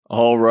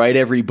All right,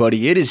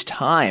 everybody, it is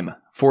time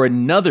for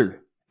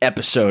another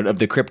episode of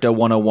the Crypto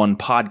 101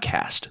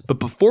 podcast. But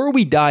before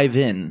we dive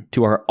in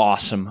to our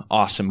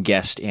awesome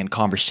guest and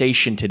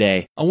conversation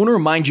today, I want to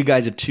remind you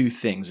guys of two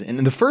things.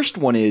 And the first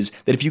one is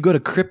that if you go to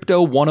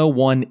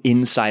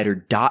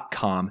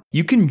crypto101insider.com,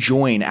 you can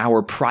join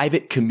our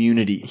private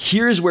community.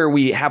 Here's where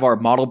we have our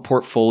model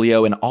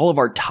portfolio and all of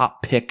our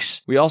top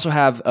picks. We also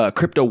have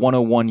Crypto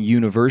 101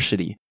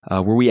 University,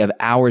 where we have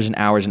hours and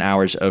hours and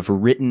hours of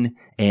written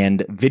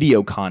and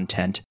video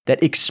content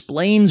that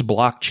explains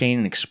blockchain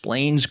and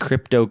explains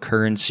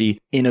cryptocurrency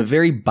in a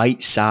very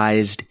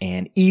bite-sized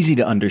and easy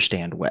to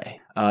understand way.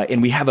 And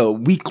we have a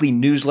weekly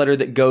newsletter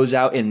that goes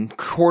out and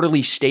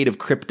quarterly state of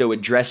crypto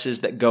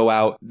addresses that go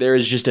out. There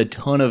is just a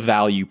ton of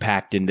value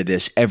packed into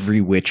this every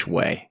which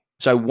way.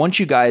 So I want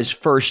you guys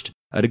first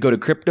to go to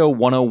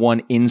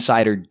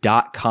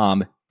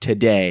crypto101insider.com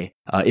today,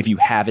 if you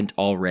haven't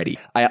already.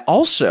 I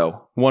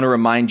also want to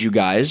remind you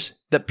guys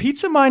that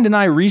Pizza Mind and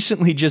I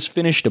recently just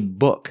finished a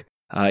book.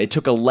 It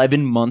took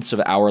 11 months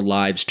of our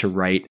lives to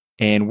write,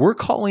 and we're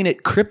calling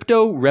it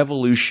Crypto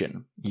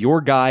Revolution, Your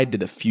Guide to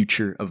the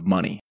Future of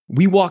Money.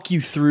 We walk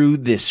you through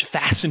this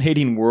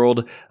fascinating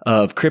world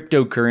of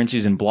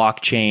cryptocurrencies and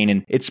blockchain,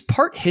 and it's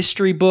part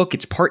history book,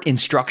 it's part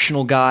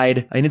instructional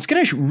guide, and it's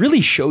going to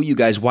really show you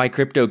guys why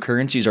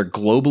cryptocurrencies are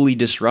globally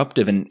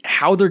disruptive and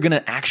how they're going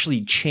to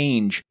actually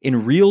change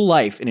in real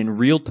life and in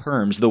real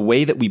terms the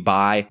way that we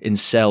buy and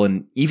sell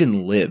and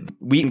even live.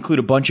 We include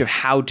a bunch of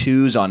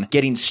how-tos on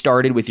getting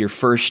started with your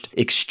first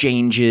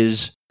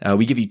exchanges.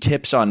 We give you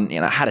tips on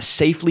how to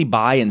safely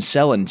buy and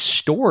sell and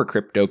store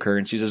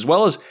cryptocurrencies, as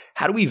well as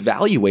how to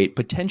evaluate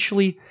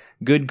potentially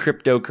good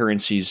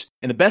cryptocurrencies.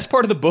 And the best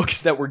part of the book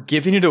is that we're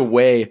giving it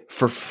away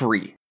for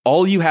free.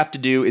 All you have to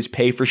do is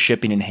pay for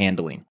shipping and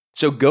handling.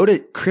 So go to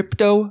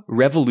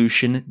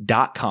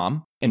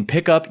cryptorevolution.com and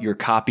pick up your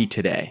copy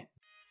today.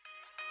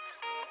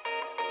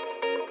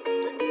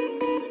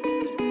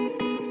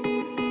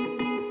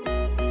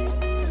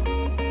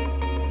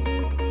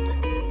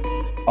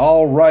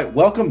 All right,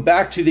 welcome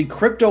back to the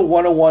Crypto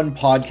 101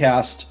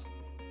 podcast.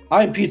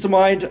 I'm Pizza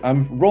Mind.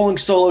 I'm rolling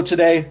solo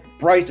today.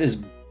 Bryce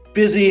is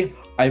busy.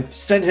 I've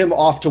sent him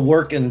off to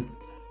work in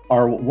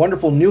our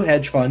wonderful new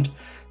hedge fund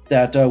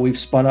that we've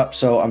spun up.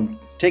 So I'm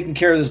taking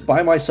care of this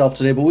by myself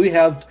today. But we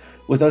have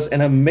with us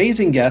an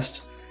amazing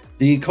guest,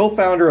 the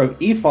co-founder of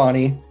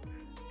eFani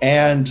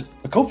and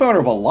a co-founder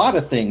of a lot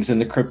of things in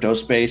the crypto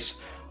space,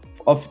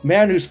 a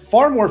man who's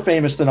far more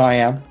famous than I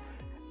am.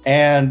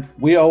 And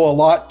we owe a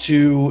lot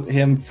to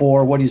him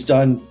for what he's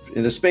done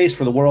in the space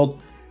for the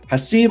world.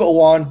 Haseeb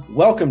Awan,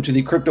 welcome to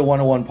the Crypto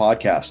 101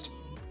 podcast.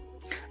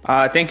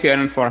 Thank you,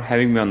 Aaron, for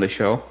having me on the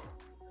show.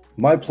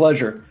 My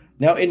pleasure.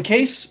 Now, in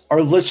case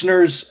our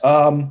listeners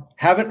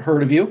haven't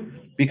heard of you,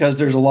 because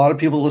there's a lot of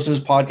people who listen to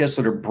this podcast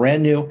that are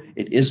brand new,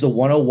 it is the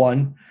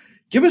 101.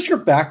 Give us your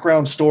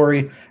background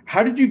story.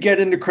 How did you get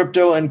into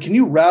crypto? And can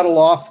you rattle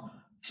off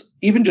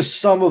even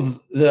just some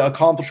of the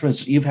accomplishments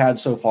that you've had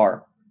so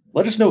far?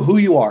 Let us know who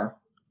you are.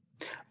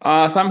 So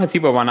I'm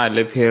Haseeb Awan. I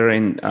live here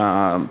in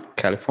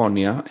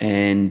California.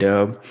 And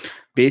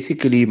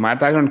basically, my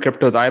background in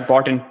crypto is I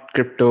bought in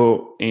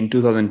crypto in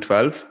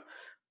 2012.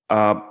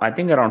 I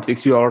think around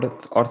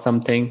 $60 or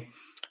something.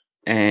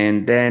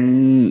 And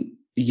then,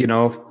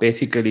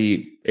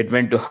 basically it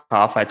went to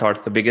half. I thought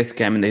it's the biggest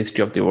scam in the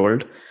history of the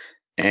world.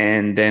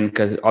 And then,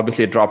 because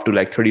obviously it dropped to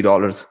like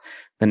 $30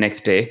 the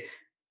next day.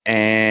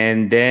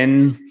 And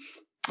then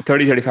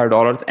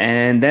 $35.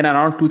 And then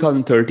around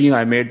 2013,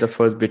 I made the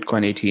first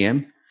Bitcoin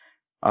ATM.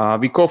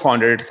 We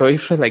co-founded it. So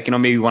it was like,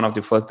 maybe one of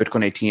the first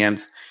Bitcoin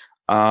ATMs.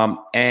 And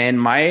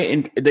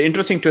the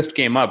interesting twist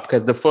came up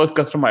because the first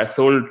customer I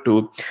sold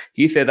to,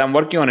 he said, I'm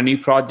working on a new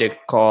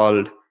project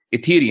called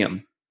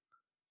Ethereum.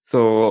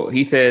 So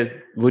he says,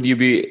 would you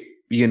be,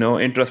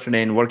 interested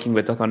in working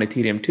with us on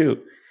Ethereum too?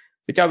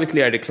 Which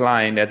obviously I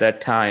declined at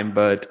that time,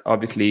 but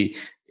obviously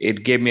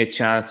it gave me a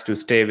chance to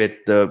stay with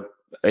the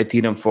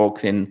Ethereum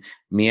folks in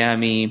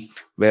Miami,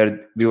 where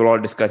we were all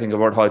discussing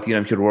about how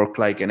Ethereum should work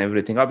like and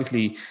everything.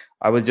 Obviously,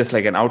 I was just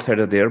like an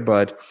outsider there,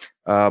 but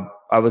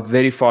I was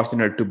very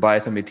fortunate to buy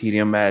some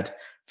Ethereum at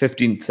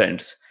 15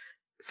 cents.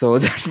 So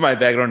that's my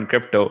background in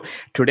crypto.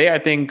 Today, I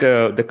think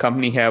the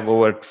company have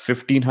over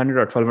 1,500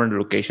 or 1,200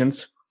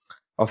 locations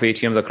of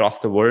ATMs across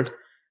the world.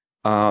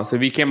 So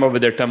we came up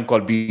with a term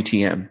called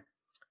BTM.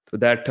 So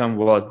that term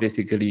was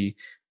basically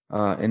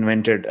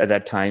invented at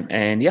that time.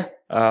 And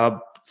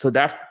so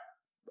that's,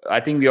 I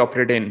think we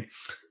operate in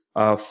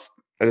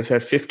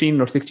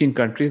 15 or 16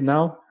 countries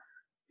now,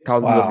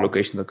 thousands of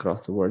locations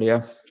across the world.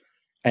 Yeah.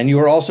 And you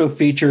were also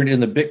featured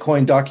in the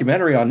Bitcoin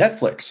documentary on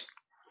Netflix.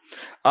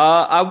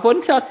 I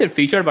wouldn't say I said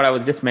featured, but I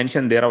was just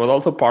mentioned there. I was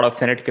also part of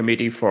Senate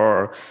committee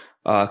for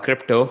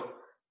crypto,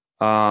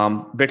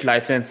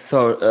 BitLicense.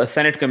 So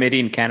Senate committee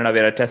in Canada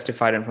where I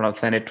testified in front of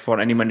Senate for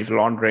any money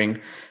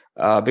laundering.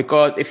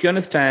 Because if you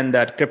understand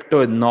that crypto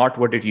is not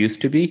what it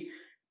used to be,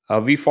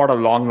 we fought a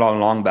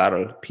long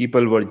battle.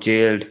 People were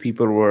jailed.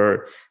 People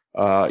were,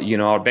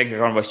 our bank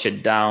account was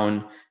shut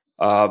down.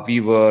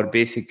 We were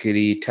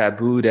basically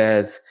tabooed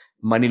as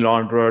money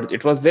launderers.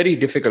 It was very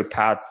difficult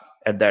path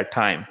at that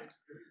time.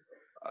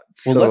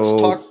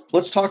 Well,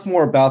 let's talk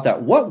more about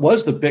that. What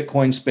was the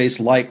Bitcoin space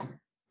like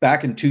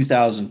back in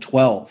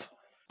 2012?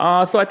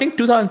 So I think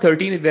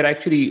 2013 is where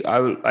actually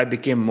I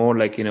became more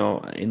like,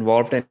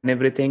 involved in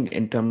everything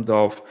in terms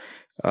of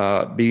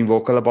being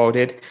vocal about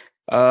it.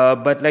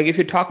 But like if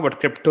you talk about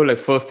crypto, like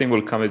first thing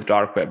will come is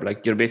dark web.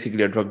 Like you're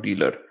basically a drug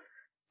dealer.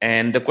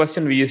 And the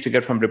question we used to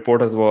get from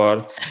reporters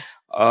was,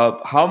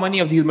 how many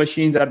of these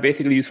machines are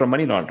basically used for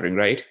money laundering,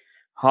 right?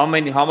 How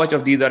much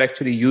of these are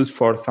actually used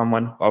for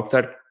someone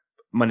outside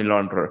money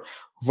launderer?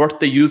 What's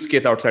the use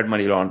case outside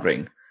money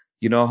laundering?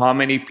 How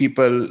many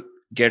people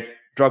get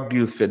drug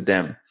deals with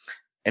them?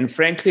 And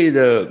frankly,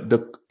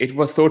 it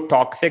was so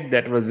toxic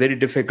that it was very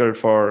difficult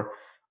for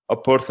a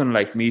person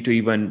like me to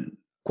even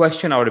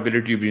question our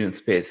ability to be in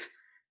space.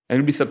 And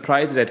you'd be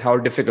surprised at how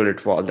difficult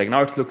it was. Like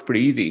now it looks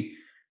pretty easy.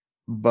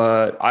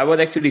 But I was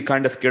actually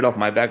kind of scared of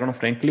my background,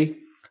 frankly,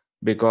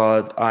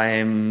 because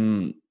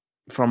I'm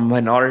from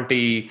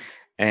minority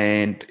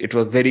and it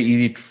was very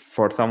easy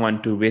for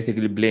someone to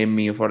basically blame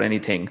me for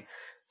anything.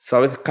 So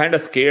I was kind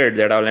of scared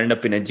that I'll end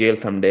up in a jail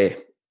someday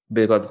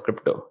because of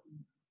crypto.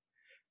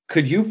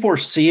 Could you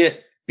foresee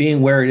it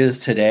being where it is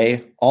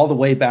today all the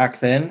way back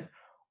then?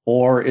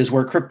 Or is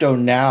where crypto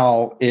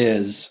now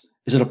is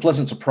it a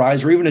pleasant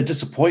surprise or even a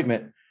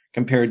disappointment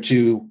compared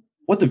to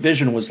what the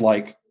vision was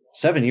like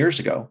 7 years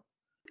ago?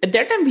 At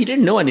that time, we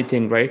didn't know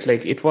anything, right?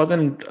 Like it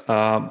wasn't,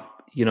 I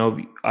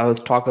was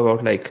talking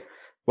about like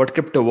what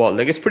crypto was.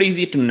 Like it's pretty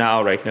easy to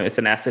now, right? It's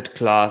an asset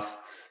class.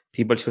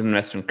 People should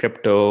invest in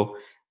crypto.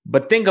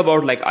 But think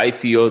about like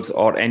ICOs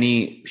or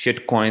any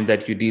shit coin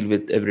that you deal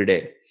with every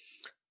day.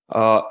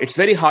 It's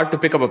very hard to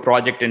pick up a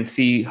project and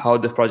see how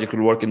this project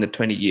will work in the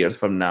 20 years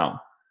from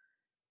now.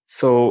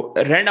 So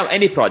random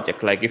any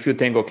project, like if you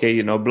think, okay,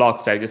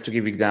 Blockstack, just to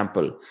give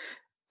example,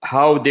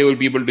 how they will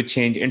be able to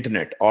change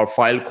internet or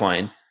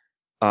Filecoin,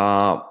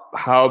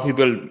 how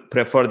people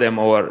prefer them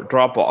over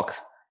Dropbox.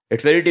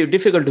 It's very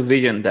difficult to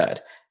vision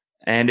that.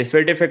 And it's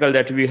very difficult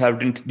that we have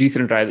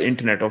decentralized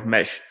internet of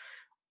mesh.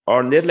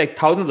 Or there's like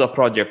thousands of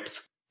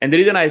projects. And the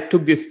reason I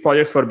took these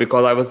projects for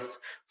because I was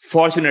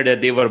fortunate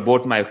that they were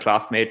both my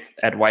classmates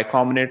at Y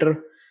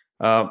Combinator.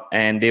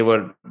 And they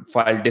were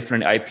filed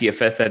different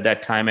IPFS at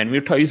that time. And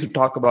we used to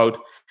talk about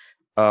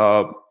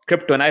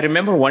crypto. And I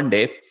remember one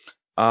day,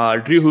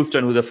 Drew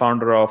Houston, who's the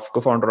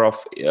co-founder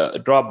of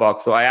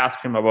Dropbox. So I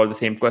asked him about the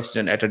same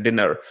question at a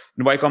dinner.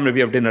 In Y Combinator, we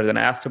have dinners. And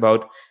I asked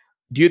about,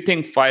 do you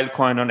think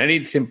Filecoin on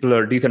any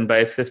simpler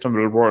decentralized system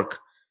will work?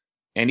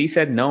 And he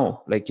said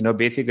no. Like,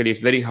 basically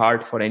it's very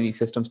hard for any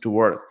systems to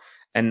work.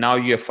 And now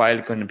you have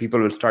Filecoin and people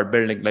will start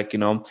building, like,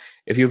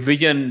 if you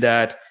vision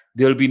that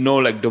there will be no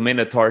like domain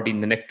authority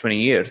in the next 20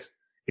 years,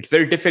 it's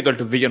very difficult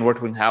to vision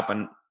what will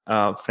happen,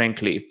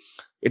 frankly.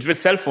 It's with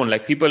cell phone,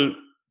 like people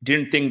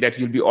didn't think that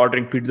you'll be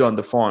ordering pizza on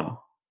the phone,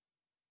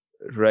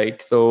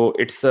 right? So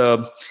it's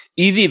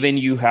easy when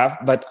you have,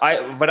 but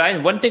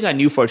one thing I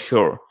knew for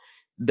sure,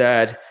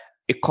 that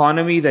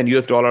economy, then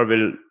US dollar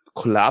will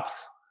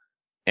collapse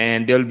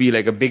and there'll be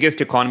like a biggest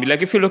economy.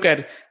 Like if you look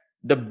at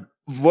the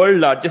world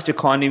largest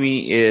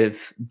economy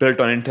is built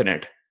on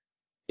internet.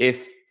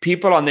 If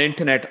people on the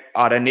internet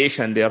are a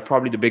nation, they are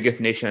probably the biggest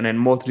nation and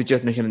most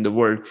richest nation in the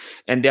world,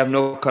 and they have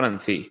no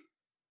currency.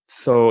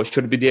 So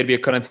should there be a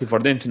currency for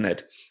the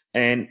internet?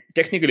 And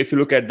technically, if you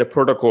look at the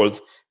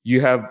protocols, you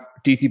have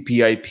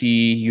TCP/IP,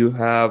 you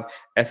have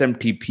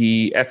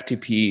SMTP,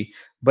 FTP.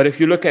 But if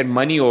you look at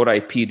money over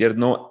IP, there's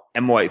no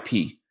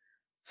MOIP.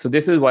 So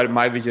this is what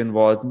my vision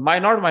was.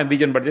 Not my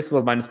vision, but this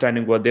was my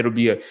understanding, was there will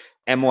be a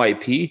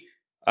MOIP.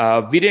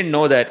 We didn't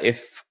know that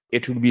if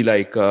it would be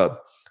like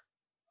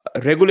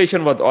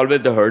regulation was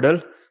always the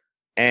hurdle,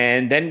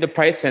 and then the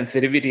price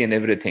sensitivity and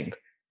everything.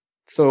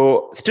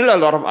 So still a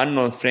lot of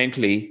unknowns,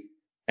 frankly,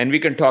 and we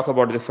can talk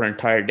about this for an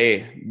entire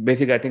day.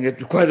 Basically, I think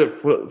it requires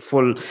a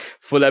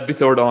full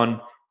episode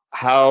on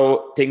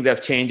how things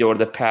have changed over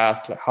the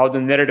past, how the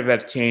narrative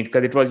has changed,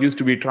 because it was used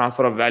to be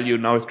transfer of value,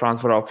 now it's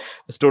transfer of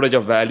storage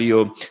of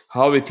value,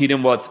 how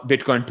Ethereum was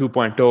Bitcoin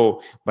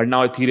 2.0, but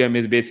now Ethereum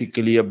is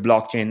basically a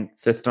blockchain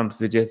system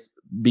which is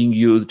being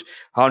used,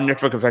 how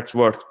network effects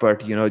works.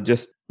 But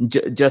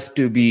just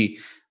to be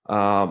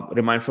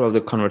mindful of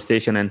the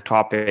conversation and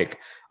topic,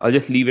 I'll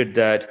just leave it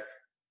that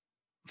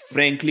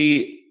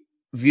frankly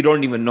we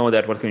don't even know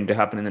that what's going to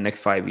happen in the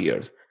next 5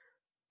 years,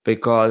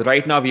 because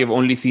right now we have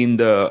only seen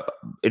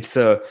it's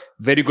a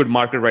very good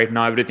market right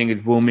now, everything is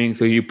booming,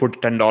 so you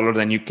put $10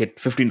 and you get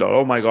 $15.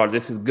 Oh my god,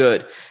 this is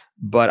good.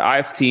 But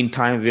I've seen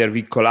times where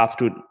we collapse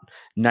to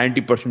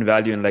 90%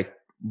 value in like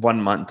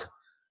 1 month.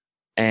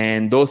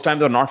 And those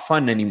times are not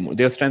fun anymore.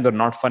 Those times are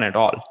not fun at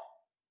all.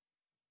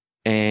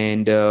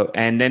 And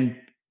then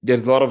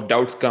there's a lot of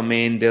doubts come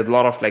in. There's a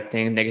lot of like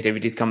things,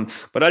 negativities come.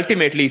 But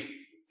ultimately,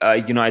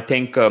 I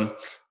think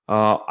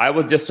I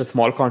was just a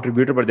small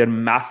contributor, but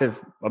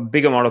there's a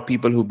big amount of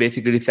people who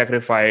basically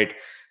sacrificed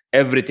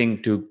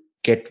everything to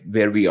get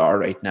where we are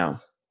right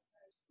now.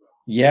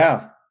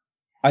 Yeah.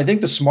 I think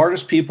the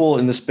smartest people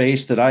in the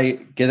space that I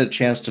get a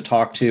chance to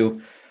talk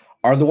to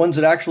are the ones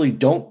that actually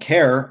don't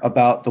care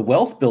about the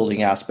wealth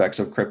building aspects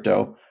of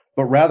crypto,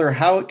 but rather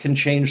how it can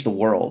change the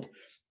world.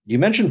 You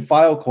mentioned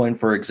Filecoin,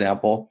 for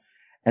example,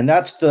 and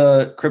that's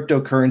the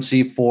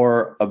cryptocurrency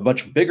for a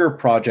much bigger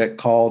project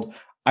called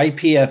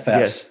IPFS,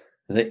 Yes.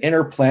 the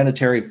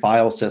Interplanetary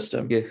File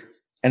System. Yes.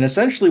 And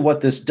essentially what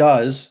this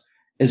does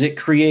is it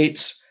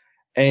creates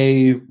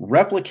a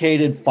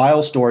replicated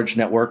file storage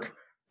network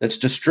that's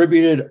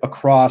distributed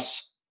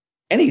across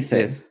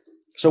anything. Yes.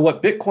 So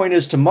what Bitcoin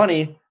is to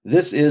money,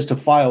 this is to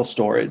file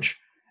storage.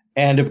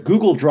 And if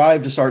Google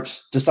Drive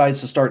decides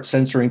to start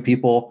censoring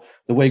people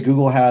the way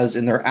Google has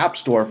in their App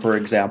Store, for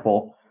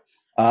example,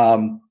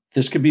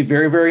 this could be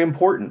very, very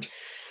important.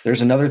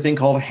 There's another thing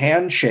called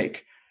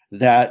Handshake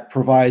that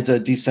provides a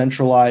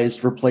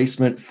decentralized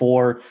replacement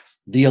for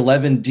the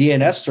 11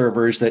 DNS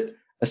servers that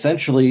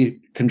essentially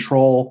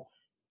control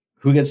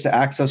who gets to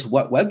access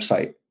what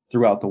website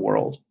throughout the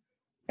world.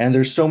 And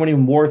there's so many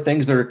more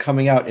things that are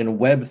coming out in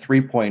Web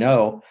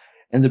 3.0.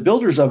 And the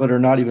builders of it are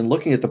not even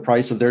looking at the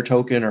price of their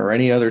token or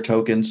any other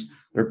tokens.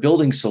 They're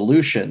building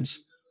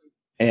solutions.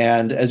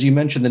 And as you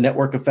mentioned, the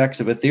network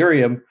effects of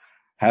Ethereum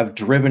have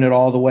driven it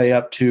all the way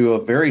up to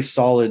a very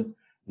solid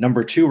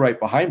number 2 right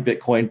behind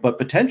Bitcoin, but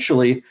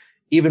potentially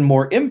even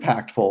more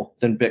impactful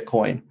than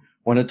Bitcoin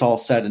when it's all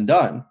said and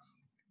done.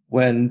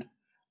 When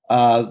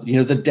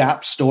the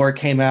dApp store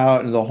came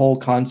out and the whole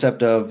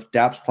concept of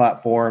dApps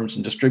platforms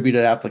and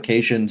distributed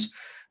applications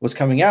was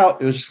coming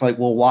out, it was just like,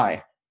 well,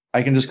 why?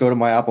 I can just go to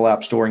my Apple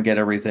App Store and get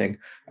everything.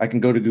 I can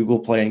go to Google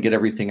Play and get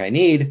everything I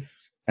need.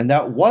 And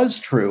that was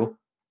true,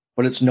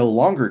 but it's no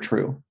longer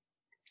true.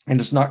 And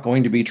it's not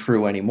going to be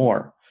true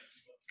anymore.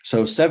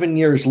 So 7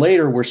 years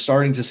later, we're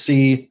starting to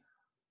see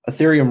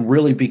Ethereum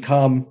really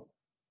become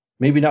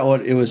maybe not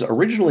what it was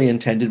originally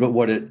intended, but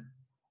what it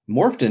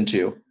morphed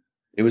into.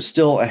 It was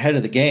still ahead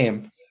of the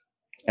game.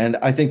 And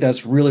I think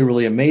that's really,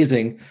 really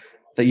amazing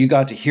that you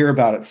got to hear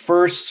about it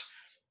first.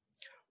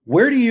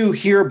 Where do you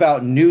hear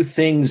about new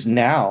things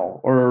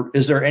now? Or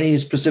is there any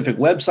specific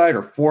website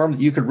or forum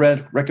that you could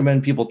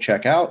recommend people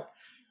check out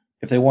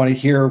if they want to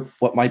hear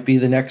what might be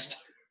the next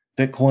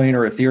Bitcoin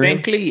or Ethereum?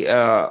 Frankly,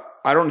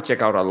 I don't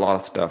check out a lot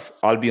of stuff.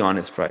 I'll be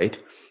honest, right?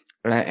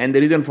 And the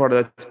reason for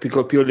that is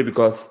purely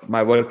because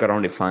my work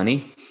around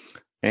Efani.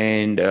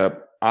 And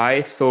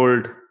I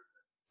sold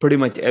pretty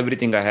much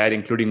everything I had,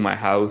 including my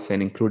house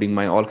and including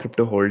my all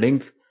crypto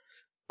holdings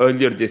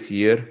earlier this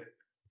year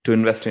to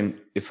invest in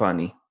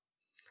Efani.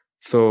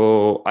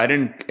 So I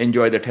didn't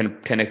enjoy the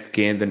 10x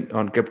gains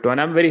on crypto,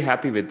 and I'm very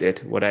happy with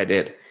it, what I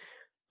did.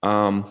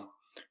 I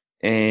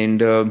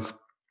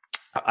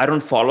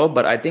don't follow,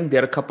 but I think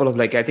there are a couple of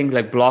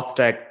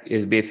Blockstack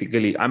is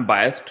basically, I'm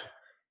biased.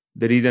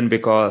 The reason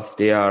because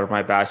they are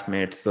my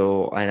batchmates.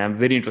 And I'm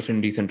very interested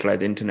in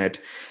decentralized internet.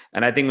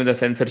 And I think with the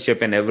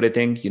censorship and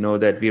everything,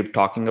 that we're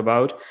talking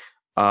about,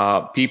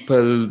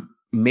 people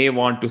may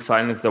want to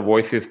silence the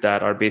voices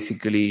that are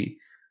basically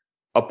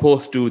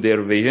opposed to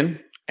their vision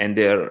and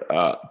their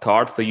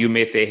thoughts. So you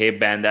may say, hey,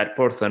 ban that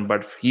person,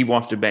 but he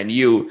wants to ban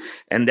you.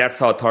 And that's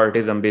how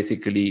authoritarianism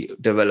basically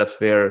develops,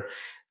 where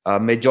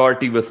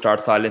majority will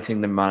start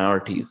silencing the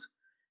minorities.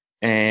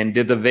 And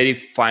there's a very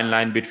fine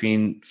line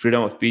between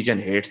freedom of speech and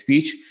hate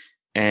speech,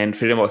 and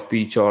freedom of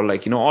speech or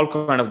all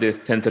kind of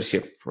this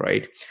censorship,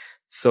 right?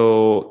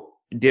 So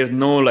there's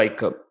no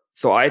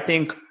so I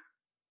think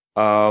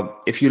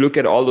if you look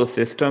at all those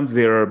systems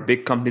where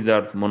big companies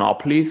are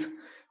monopolies,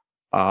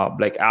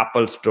 like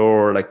Apple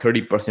Store,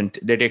 30%,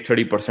 they take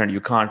 30%.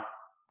 You can't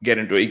get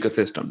into an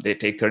ecosystem. They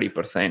take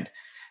 30%.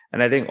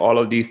 And I think all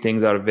of these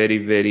things are very,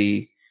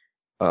 very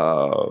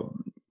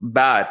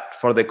bad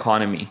for the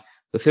economy.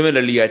 So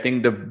similarly, I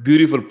think the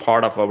beautiful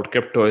part of our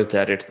crypto is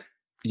that it's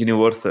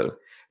universal.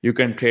 You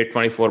can trade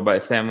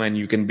 24/7.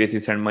 You can basically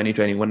send money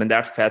to anyone. And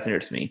that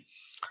fascinates me.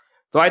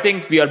 So I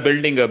think we are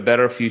building a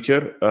better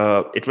future.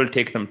 It will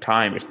take some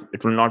time.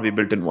 It will not be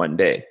built in one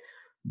day.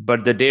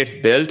 But the day it's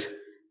built,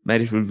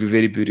 man, it will be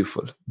very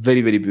beautiful.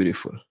 Very, very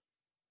beautiful.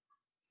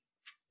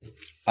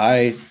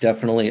 I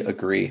definitely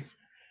agree.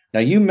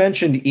 Now, you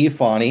mentioned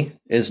Efani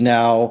is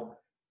now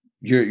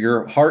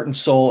your heart and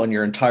soul and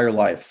your entire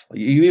life.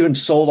 You even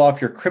sold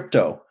off your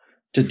crypto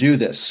to do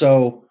this.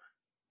 So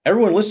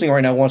everyone listening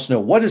right now wants to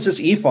know, what is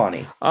this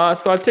Efani?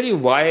 So I'll tell you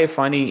why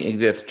Efani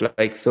exists.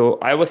 So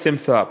I was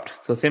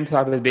SIM-swapped. So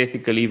SIM-swap is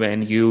basically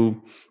when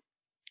you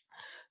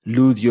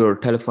lose your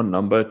telephone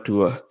number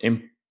to a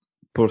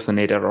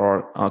impersonator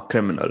or a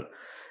criminal.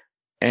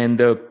 And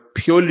the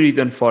pure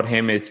reason for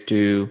him is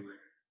to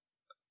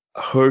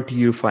hurt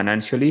you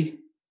financially,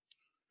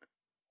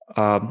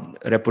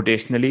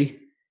 reputationally,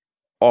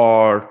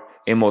 or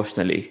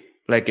emotionally.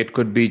 It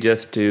could be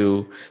just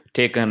to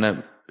take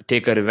a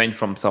revenge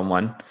from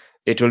someone.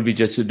 It will be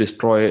just to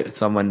destroy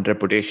someone's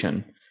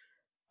reputation.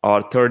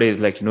 Or third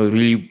is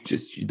really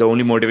just the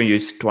only motivation, you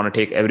just want to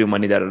take every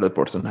money that other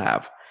person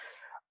have.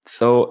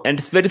 So, and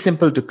it's very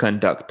simple to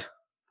conduct.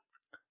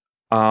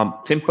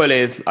 Simple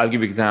is, I'll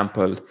give you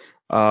example.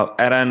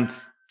 Aaron,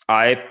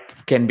 I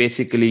can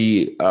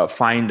basically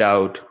find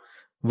out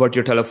what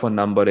your telephone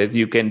number is.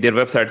 There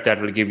are websites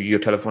that will give you your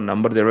telephone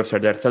number. There are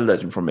websites that sell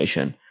that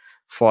information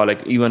for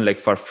even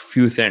for a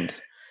few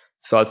cents.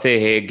 So I'll say,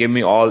 hey, give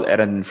me all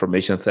Aaron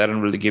information. So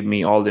Aaron will give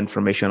me all the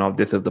information of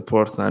this is the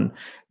person,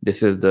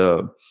 this is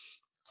the,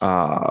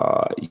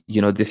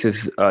 this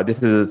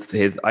is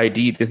his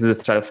ID, this is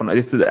his telephone,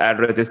 this is the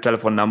address, this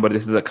telephone number,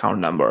 this is the account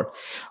number.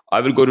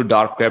 I will go to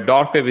dark web.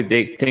 Dark web, if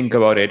they think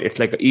about it, it's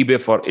like eBay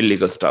for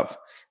illegal stuff.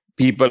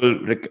 People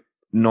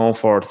know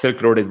for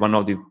Silk Road is one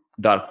of the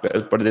dark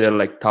webs, but there are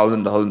like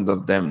thousands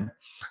of them.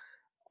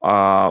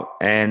 I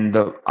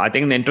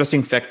think the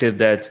interesting fact is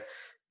that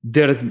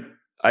there is,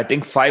 I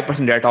think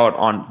 5% data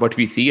on what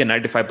we see, and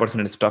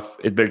 95% of stuff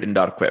is built in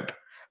dark web.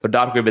 So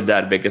dark web is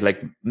that big. It's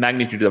like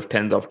magnitude of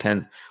tens of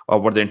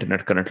what the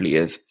internet currently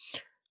is.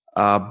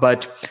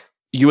 But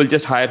you will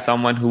just hire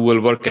someone who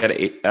will work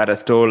at a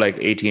store like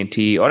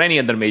AT&T or any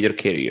other major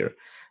carrier.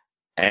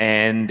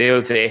 And they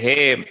will say,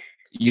 hey,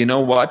 you know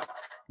what?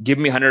 Give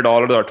me $100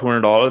 or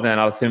 $200 and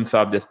I'll SIM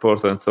swap this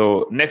person.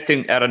 So next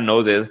thing Aaron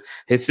knows is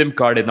his SIM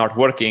card is not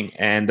working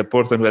and the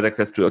person who has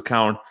access to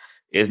account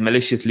is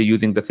maliciously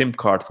using the SIM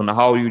card. So now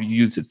how you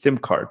use the SIM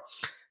card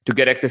to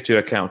get access to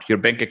your account, your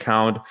bank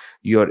account,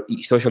 your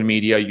social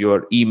media,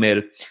 your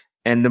email.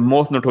 And the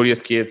most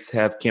notorious case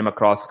have came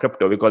across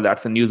crypto because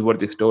that's a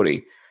newsworthy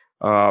story.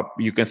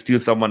 You can steal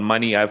someone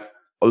money. I've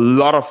a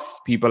lot of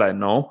people I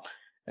know,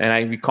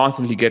 and we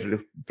constantly get a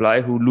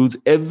reply who lose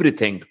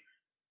everything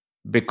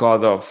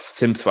because of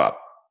SIM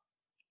swap.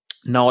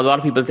 Now, a lot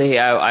of people say, hey,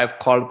 I've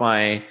called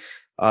my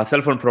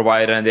cell phone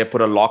provider and they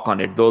put a lock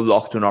on it. Those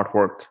locks do not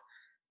work.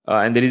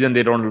 And the reason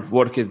they don't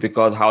work is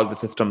because how the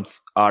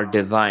systems are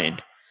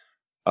designed.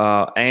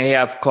 And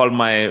I've called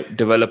my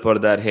developer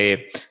that,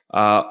 hey,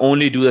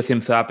 only do the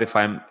SIM swap if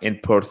I'm in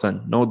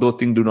person. No, those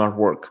things do not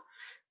work.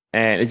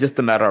 And it's just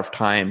a matter of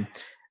time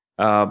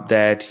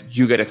that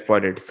you get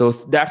exploited. So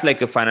that's like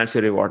a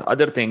financial reward.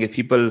 Other thing is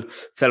people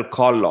sell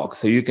call logs.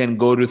 So you can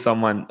go to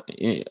someone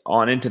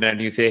on internet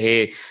and you say,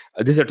 hey,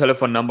 this is a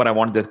telephone number. I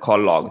want this call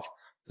logs.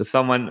 So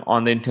someone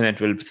on the internet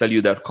will sell you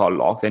that call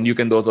logs, and you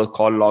can do those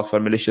call logs for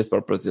malicious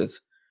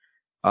purposes.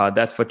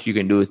 That's what you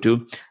can do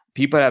too.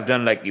 People have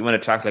done like even a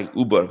track like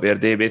Uber, where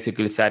they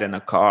basically sat in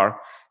a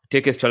car,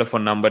 take his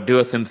telephone number, do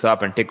a SIM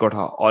swap, and take out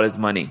all his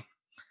money.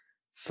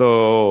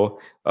 So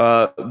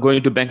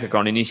going to bank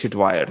account, initiate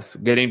wires,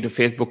 getting to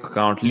Facebook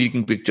account,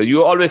 leaking pictures.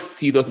 You always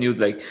see those news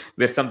like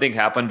where something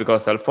happened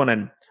because of cell phone,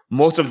 and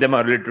most of them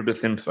are related to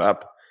SIM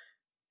swap.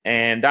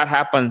 And that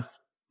happens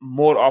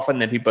more often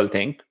than people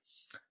think.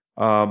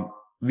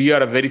 We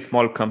are a very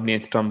small company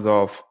in terms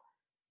of,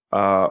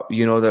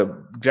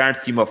 the grand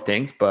scheme of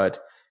things, but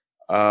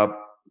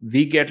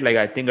we get like,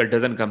 I think, a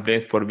dozen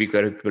complaints per week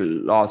where people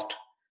lost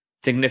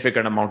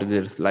significant amount of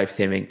their life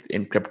savings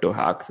in crypto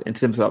hacks, in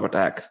SIM swap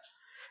attacks.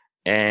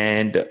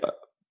 And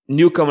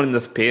newcomer in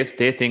the space,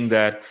 they think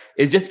that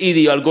it's just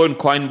easy. I'll go in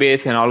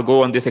Coinbase and I'll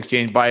go on this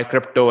exchange, buy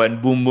crypto,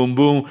 and boom, boom,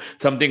 boom,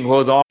 something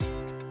goes on.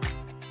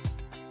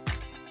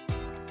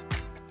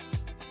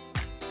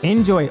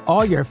 Enjoy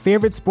all your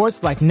favorite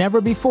sports like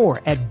never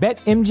before at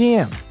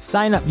BetMGM.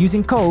 Sign up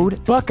using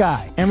code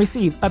Buckeye and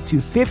receive up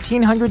to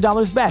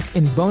 $1,500 back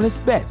in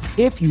bonus bets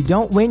if you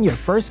don't win your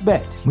first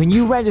bet. When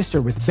you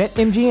register with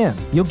BetMGM,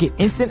 you'll get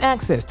instant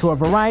access to a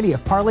variety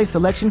of parlay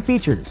selection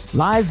features,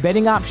 live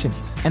betting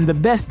options, and the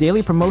best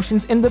daily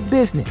promotions in the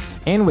business.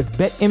 And with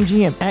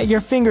BetMGM at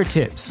your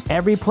fingertips,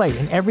 every play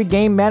and every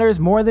game matters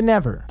more than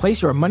ever.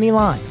 Place your money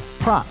line,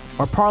 prop,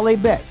 or parlay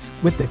bets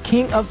with the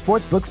king of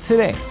sportsbooks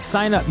today.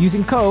 Sign up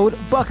using code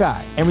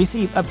Buckeye and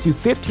receive up to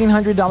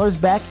 $1,500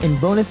 back in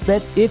bonus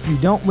bets if you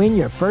don't win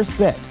your first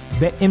bet.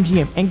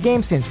 BetMGM and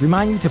GameSense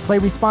remind you to play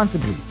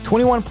responsibly.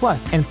 21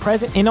 plus and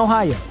present in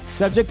Ohio,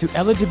 subject to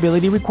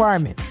eligibility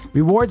requirements.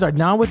 Rewards are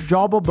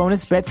non-withdrawable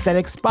bonus bets that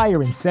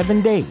expire in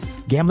 7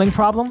 days. Gambling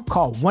problem?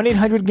 Call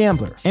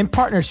 1-800-GAMBLER. In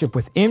partnership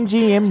with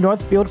MGM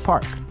Northfield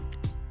Park.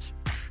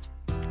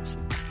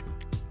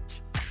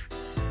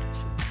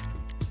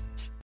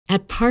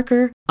 At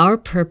Parker, our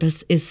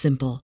purpose is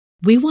simple.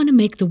 We want to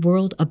make the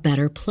world a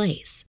better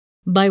place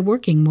by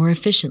working more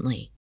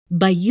efficiently,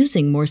 by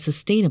using more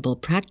sustainable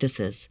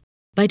practices,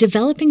 by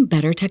developing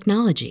better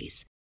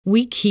technologies.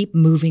 We keep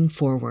moving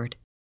forward.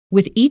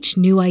 With each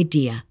new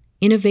idea,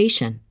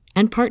 innovation,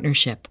 and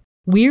partnership,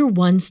 we're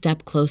one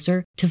step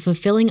closer to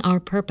fulfilling our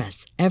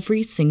purpose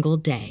every single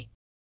day.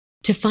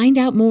 To find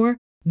out more,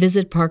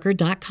 visit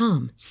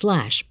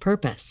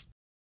parker.com/purpose.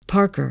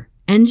 Parker,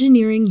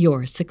 engineering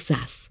your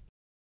success.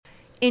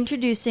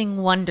 Introducing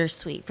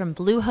Wondersuite from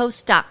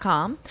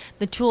Bluehost.com,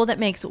 the tool that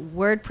makes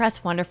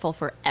WordPress wonderful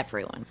for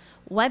everyone.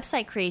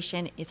 Website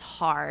creation is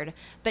hard,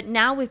 but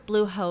now with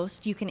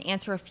Bluehost, you can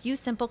answer a few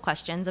simple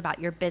questions about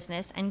your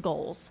business and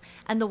goals,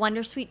 and the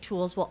Wondersuite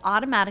tools will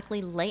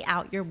automatically lay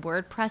out your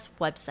WordPress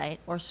website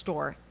or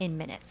store in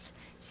minutes.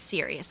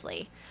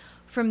 Seriously.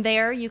 From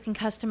there, you can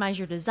customize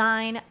your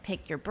design,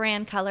 pick your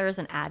brand colors,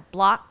 and add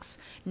blocks.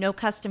 No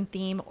custom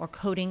theme or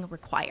coding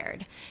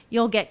required.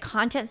 You'll get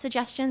content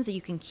suggestions that you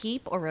can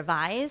keep or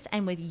revise,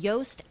 and with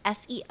Yoast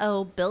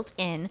SEO built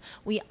in,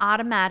 we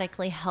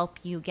automatically help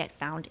you get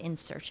found in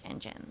search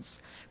engines.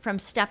 From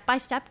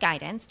step-by-step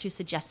guidance to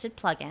suggested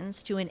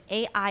plugins to an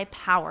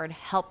AI-powered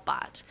help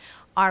bot,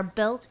 our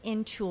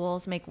built-in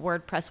tools make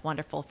WordPress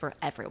wonderful for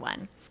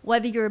everyone.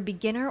 Whether you're a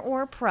beginner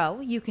or a pro,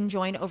 you can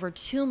join over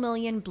 2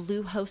 million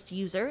Bluehost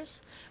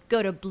users.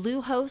 Go to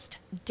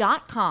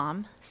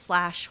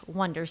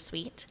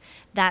bluehost.com/wondersuite.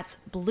 That's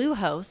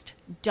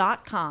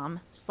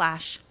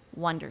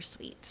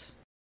bluehost.com/wondersuite.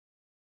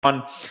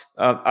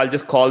 I'll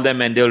just call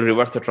them and they'll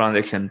reverse the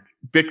transaction.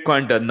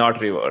 Bitcoin does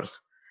not reverse.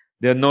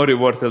 There's no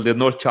reversal. There's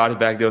no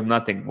chargeback. There's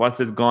nothing. Once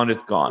it's gone,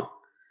 it's gone.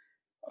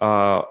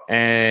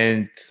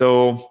 And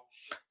so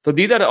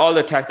these are all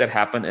the attacks that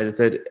happen, as I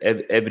said,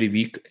 every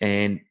week.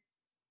 And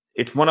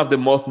it's one of the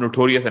most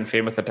notorious and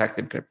famous attacks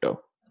in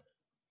crypto.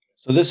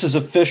 So this is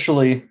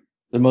officially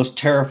the most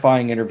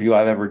terrifying interview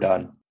I've ever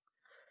done.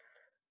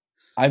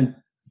 I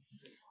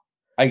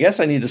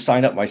guess I need to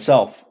sign up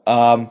myself,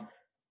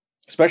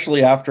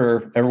 especially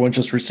after everyone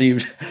just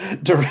received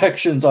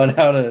directions on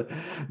how to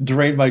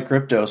drain my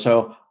crypto.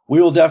 So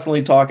we will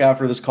definitely talk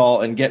after this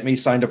call and get me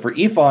signed up for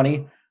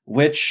eFani,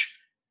 which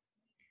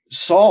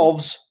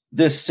solves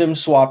this SIM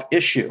swap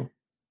issue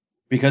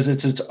because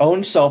it's its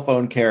own cell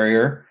phone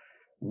carrier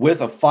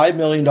with a $5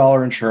 million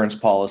insurance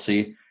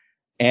policy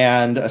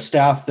and a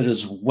staff that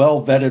is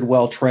well vetted,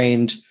 well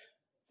trained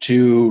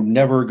to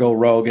never go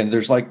rogue. And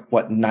there's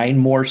 9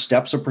 more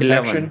steps of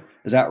protection. 11.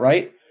 Is that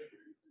right?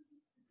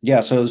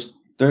 Yeah. So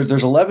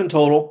there's 11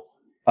 total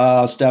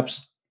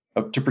steps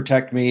to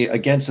protect me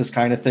against this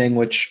kind of thing,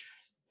 which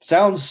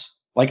sounds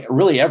like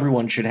really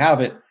everyone should have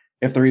it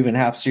if they're even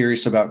half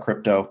serious about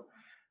crypto.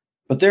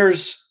 But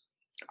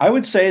I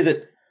would say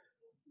that,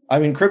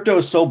 crypto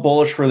is so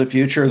bullish for the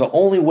future. The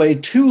only way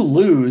to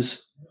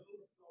lose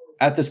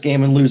at this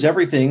game and lose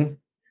everything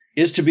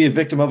is to be a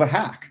victim of a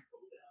hack.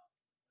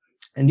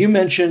 And you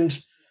mentioned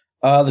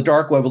the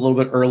dark web a little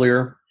bit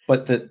earlier,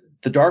 but the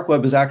dark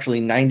web is actually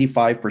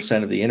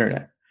 95% of the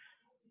internet.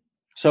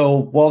 So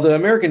while the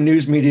American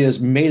news media has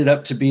made it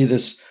up to be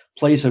this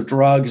place of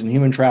drugs and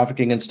human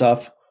trafficking and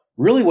stuff,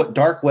 really what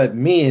dark web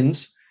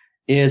means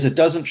is it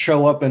doesn't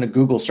show up in a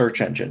Google search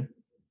engine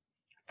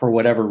for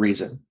whatever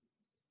reason.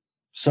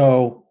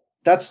 So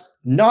that's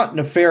not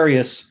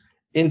nefarious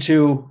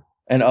into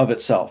and of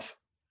itself.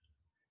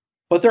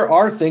 But there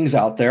are things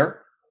out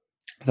there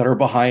that are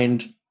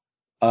behind,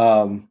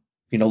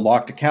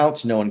 locked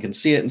accounts. No one can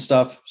see it and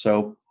stuff.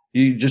 So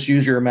you just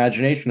use your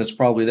imagination. It's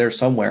probably there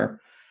somewhere.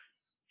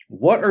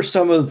 What are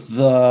some of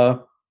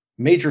the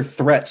major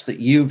threats that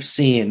you've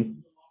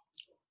seen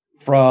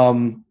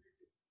from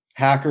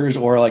hackers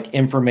or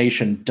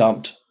information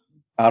dumped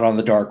out on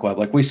the dark web?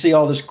 We see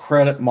all this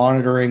credit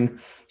monitoring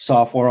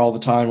software all the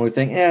time. We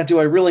think, do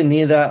I really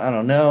need that? I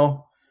don't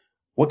know.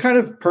 What kind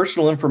of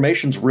personal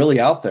information is really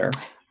out there?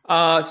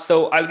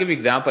 So I'll give you an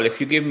example. If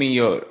you give me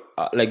your,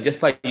 just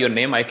by your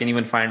name, I can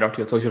even find out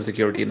your social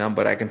security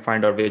number. I can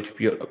find out which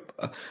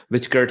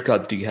credit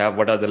cards do you have,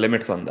 what are the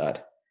limits on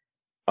that.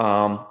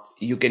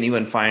 You can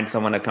even find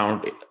someone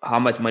account, how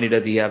much money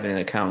does he have in an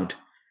account.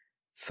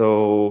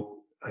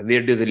 So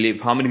where do they live?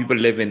 How many people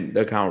live in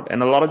the account?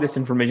 And a lot of this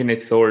information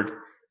is sold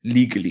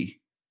legally.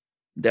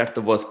 That's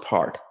the worst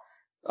part.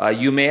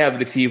 You may have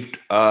received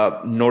a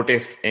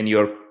notice in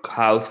your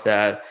house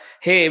that,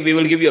 hey, we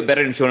will give you a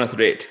better insurance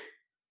rate.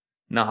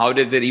 Now, how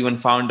did they even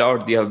find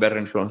out you have a better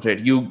insurance rate?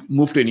 You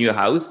move to a new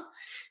house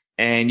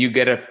and you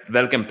get a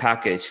welcome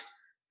package,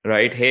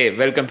 right? Hey,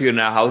 welcome to your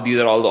new house. These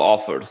are all the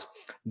offers.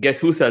 Guess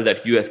who sells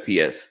that?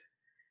 USPS,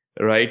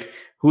 right?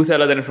 Who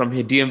sells that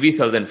information? DMV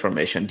sells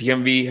information.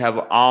 DMV have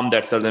an arm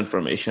that sells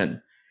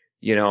information.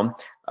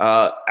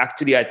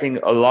 Actually, I think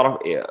a lot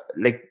of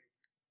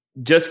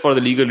just for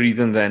the legal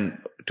reasons and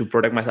to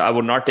protect myself, I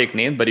would not take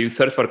names, but you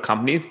search for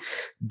companies,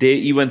 they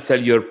even sell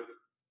your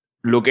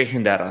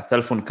location data,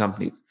 cell phone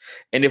companies.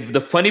 And if the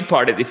funny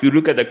part is, if you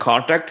look at the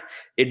contract,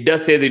 it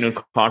does say in your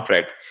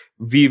contract,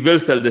 we will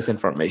sell this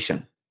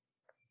information.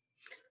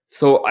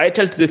 So I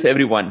tell to this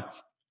everyone,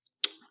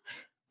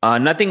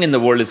 nothing in the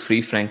world is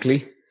free,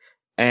 frankly.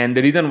 And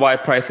the reason why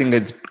pricing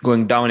is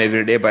going down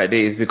every day by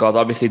day is because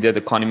obviously there's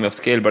economy of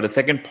scale. But the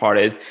second part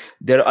is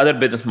there are other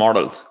business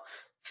models.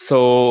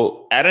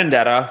 So Aaron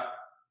Data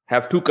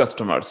have 2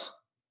 customers.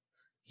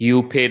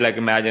 You pay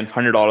imagine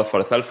 $100 for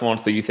a cell phone.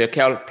 So you say,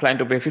 okay, I'll plan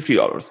to pay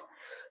 $50.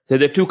 So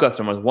there are 2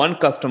 customers. One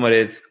customer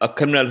is a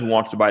criminal who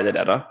wants to buy the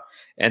data.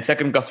 And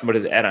second customer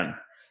is Aaron.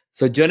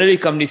 So generally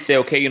companies say,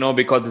 okay,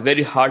 because it's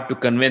very hard to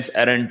convince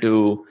Aaron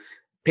to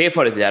pay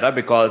for his data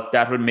because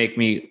that will make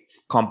me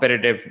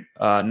competitive,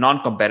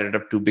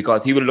 non-competitive too,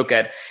 because he will look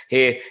at,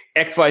 hey,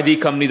 XYZ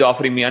company is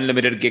offering me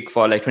unlimited gig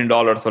for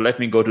 $20. So let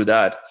me go to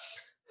that.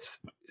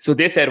 So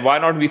they said, why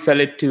not we sell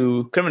it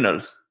to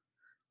criminals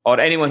or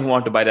anyone who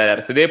wants to buy that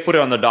data? So they put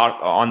it on the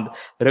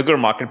regular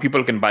market.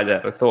 People can buy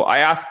that. So I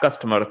asked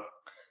customer,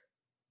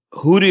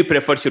 who do you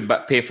prefer should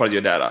pay for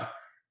your data?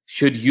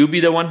 Should you be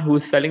the one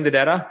who's selling the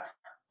data,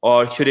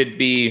 or should it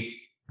be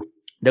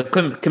the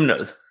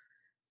criminals?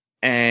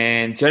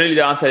 And generally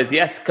the answer is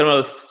yes,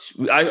 criminals,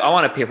 I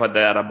want to pay for the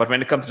data. But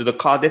when it comes to the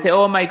cost, they say,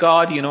 oh my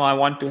God, I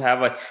want to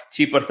have a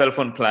cheaper cell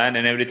phone plan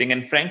and everything.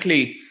 And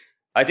frankly,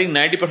 I think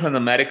 90% of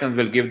Americans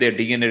will give their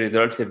DNA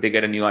results if they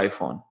get a new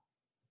iPhone.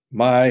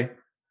 My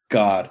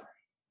God.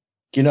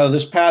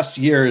 This past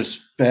year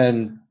has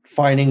been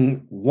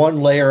finding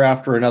one layer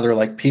after another,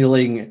 like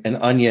peeling an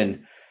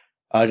onion,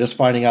 just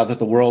finding out that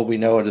the world we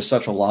know it is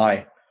such a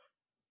lie.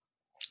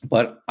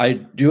 But I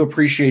do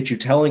appreciate you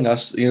telling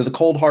us, the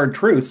cold, hard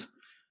truth.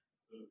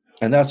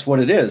 And that's what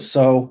it is.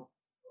 So,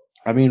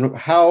 I mean,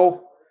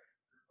 how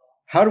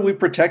do we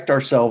protect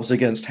ourselves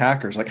against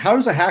hackers? Like, how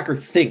does a hacker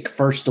think,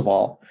 first of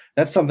all?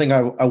 That's something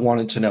I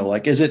wanted to know.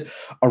 Like, is it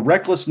a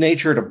reckless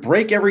nature to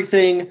break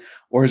everything,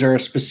 or is there a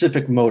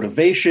specific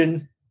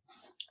motivation?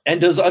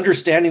 And does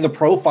understanding the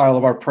profile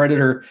of our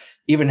predator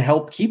even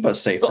help keep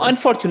us safer? So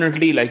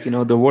unfortunately,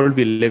 the world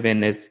we live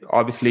in is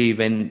obviously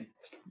when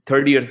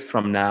 30 years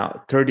from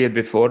now, 30 years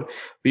before,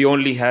 we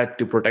only had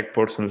to protect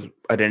personal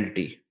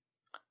identity.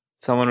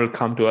 Someone will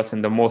come to us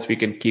and the most we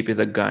can keep is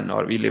a gun,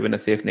 or we live in a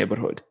safe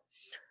neighborhood.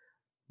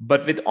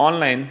 But with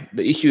online,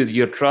 the issue is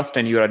your trust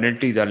and your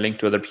identities are linked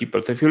to other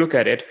people. So if you look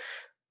at it,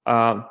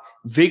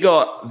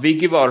 we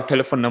give our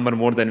telephone number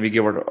more than we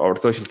give our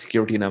social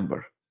security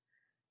number.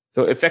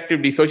 So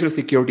effectively, social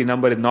security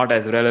number is not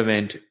as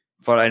relevant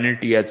for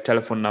identity as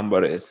telephone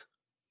number is,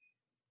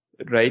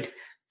 right?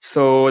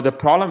 So the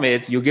problem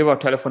is you give a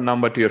telephone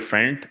number to your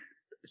friend,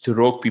 to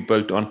rogue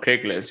people on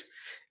Craigslist.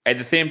 At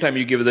the same time,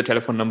 you give the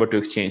telephone number to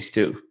exchange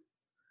too.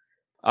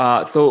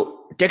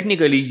 So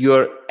technically,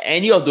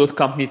 any of those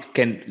companies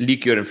can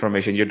leak your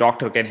information. Your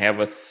doctor can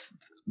have a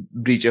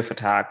breach of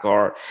attack,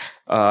 or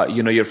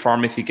your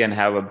pharmacy can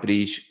have a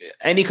breach.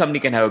 Any company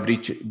can have a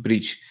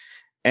breach.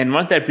 And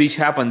once that breach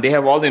happens, they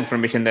have all the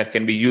information that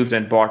can be used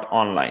and bought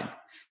online.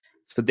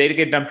 So they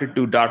get dumped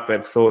into dark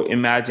web. So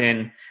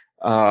imagine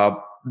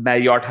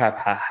Marriott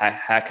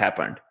hack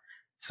happened.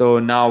 So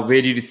now,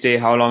 where did you stay?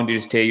 How long did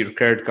you stay? Your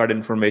credit card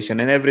information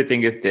and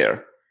everything is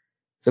there.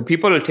 So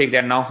people will take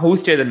that. Now, who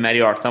stays in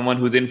Marriott? Someone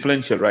who's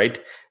influential, right?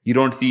 You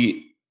don't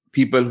see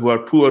people who are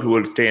poor who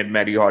will stay in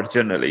Marriott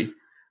generally.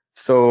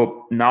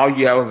 So now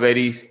you have a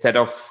very set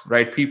of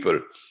right people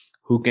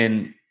who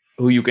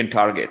you can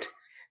target.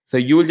 So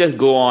you will just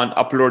go on,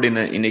 upload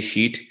in a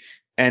sheet,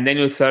 and then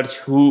you'll search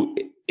who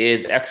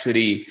is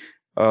actually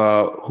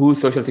whose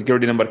social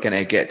security number can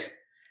I get.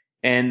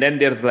 And then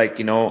there's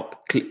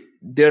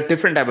there are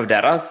different type of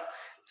data.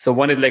 So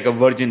one is like a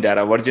virgin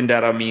data. Virgin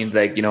data means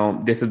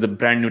this is the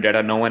brand new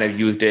data. No one has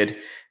used it.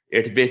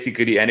 It's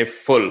basically a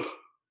full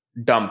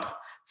dump.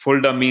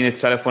 Full dump means it's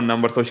telephone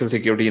number, social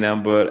security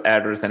number,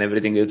 address, and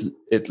everything is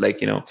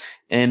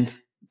and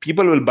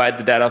people will buy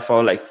the data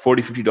for like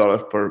 $40,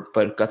 $50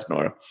 per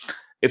customer.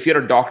 If you're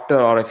a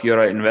doctor or if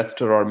you're an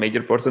investor or a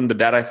major person, the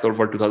data is sold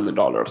for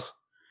 $2,000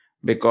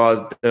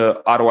 because the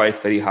ROI is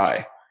very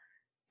high.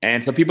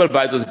 And so people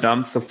buy those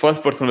dumps. So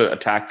first person will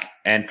attack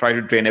and try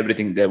to drain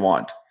everything they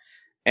want.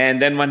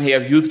 And then when he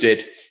have used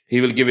it,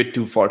 he will give it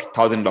for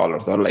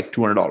 $1,000 or like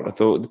 $200.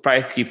 So the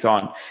price keeps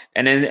on.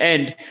 And in the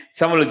end,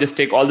 someone will just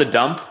take all the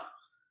dump,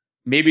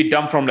 maybe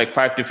dump from like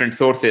 5 different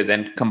sources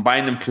and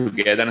combine them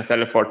together and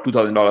sell it for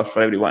 $2,000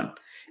 for everyone.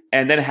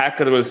 And then a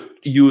hacker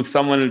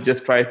someone will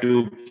just try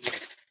to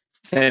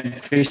send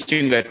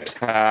phishing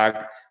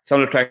attack.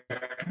 Someone will try to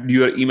do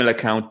your email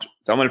account.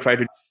 Someone will try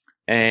to,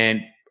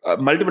 and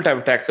multiple type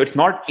of attacks. So it's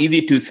not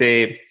easy to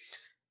say.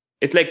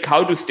 It's like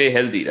how to stay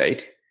healthy,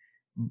 right?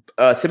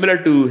 Similar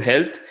to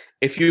health,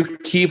 if you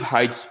keep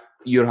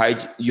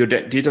your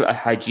digital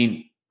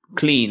hygiene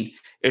clean,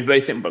 it's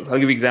very simple. So I'll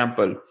give you an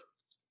example.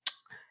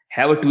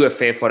 Have a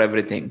 2FA for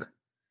everything.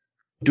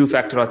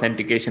 Two-factor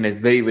authentication is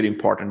very, very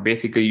important.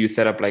 Basically, you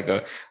set up like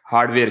a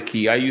hardware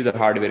key. I use a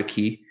hardware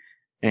key.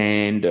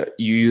 And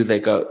you use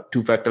like a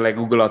two-factor like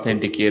Google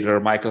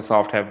Authenticator,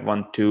 Microsoft have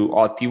one too,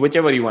 Authy,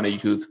 whichever you want to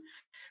use.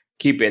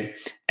 Keep it.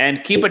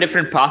 And keep a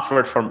different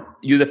password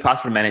use a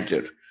password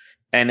manager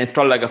and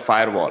install like a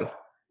firewall.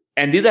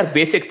 And these are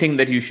basic things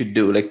that you should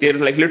do. Like there are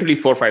like literally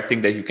 4 or 5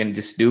 things that you can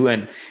just do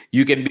and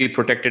you can be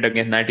protected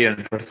against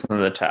 99% of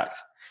the attacks.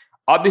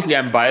 Obviously,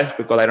 I'm biased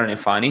because I run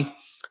Efani,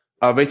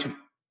 which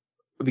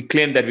we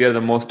claim that we are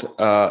the most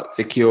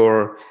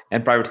secure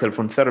and private cell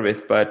phone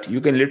service, but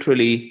you can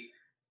literally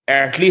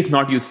at least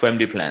not use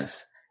family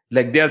plans.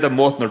 Like they are the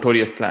most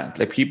notorious plans.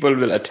 Like people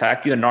will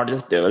attack you and not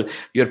just devil.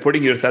 You're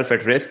putting yourself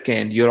at risk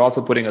and you're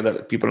also putting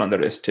other people on the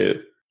risk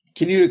too.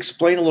 Can you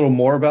explain a little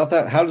more about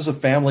that? How does a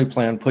family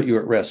plan put you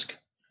at risk?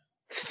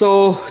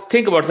 So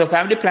think about it. So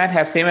family plan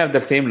have the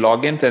same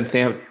logins and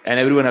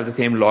everyone has the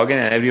same login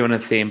and everyone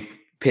has the same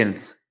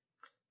pins.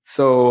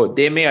 So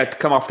they may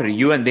come after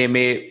you and they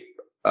may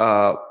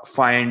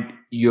find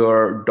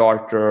your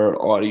daughter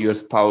or your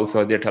spouse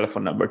or their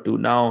telephone number too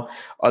now,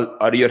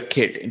 or your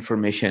kid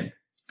information.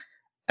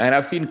 And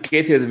I've seen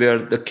cases where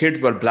the kids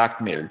were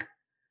blackmailed,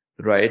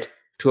 right,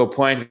 to a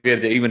point where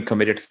they even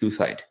committed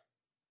suicide.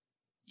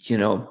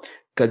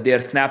 because their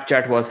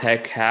Snapchat was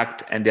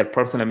hacked and their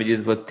personal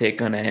images were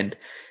taken, and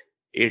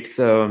it's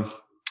like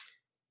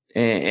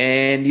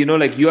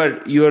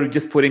you are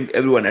just putting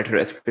everyone at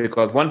risk,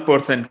 because one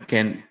person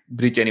can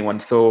breach anyone.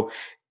 So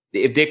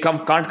if they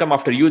can't come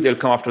after you, they'll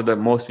come after the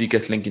most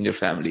weakest link in your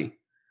family,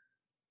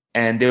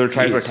 and they will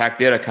try to attack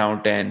their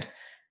account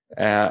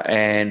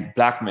and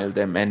blackmail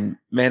them. And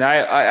man,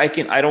 I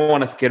don't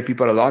want to scare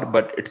people a lot,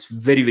 but it's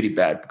very, very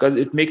bad, because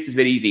it makes it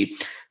very easy.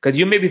 Because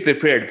you may be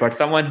prepared, but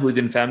someone who's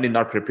in family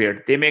not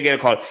prepared, they may get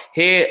a call.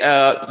 Hey,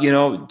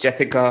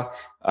 Jessica,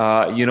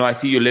 I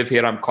see you live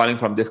here. I'm calling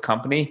from this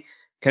company.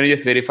 Can you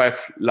just verify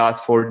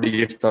last 4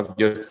 digits of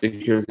your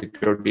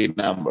security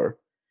number?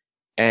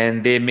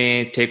 And they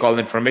may take all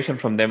the information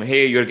from them.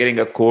 Hey, you're getting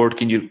a code.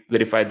 Can you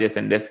verify this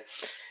and this?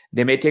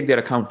 They may take their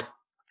account.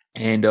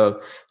 And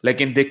like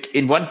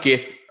in one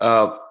case,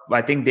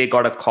 I think they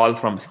got a call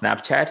from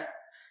Snapchat.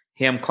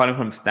 Hey, I'm calling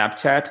from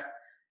Snapchat,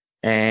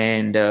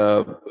 and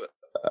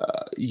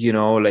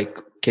like,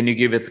 can you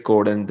give its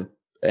code? And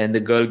the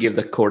girl gave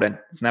the code, and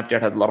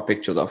Snapchat has a lot of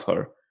pictures of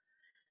her.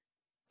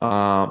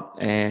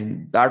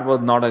 And that was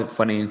not a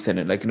funny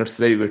incident. Like, it's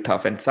very, very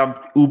tough. And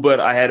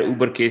I had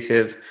Uber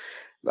cases.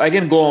 I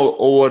can go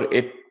over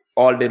it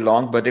all day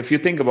long, but if you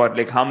think about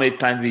like how many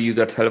times we use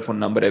our telephone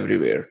number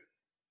everywhere,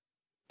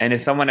 and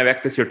if someone have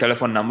access to your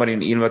telephone number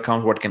in email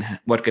account, what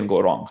can go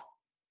wrong?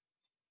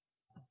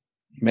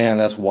 Man,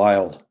 that's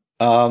wild.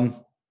 I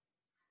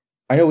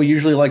know we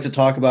usually like to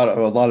talk about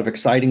a lot of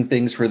exciting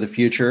things for the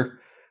future,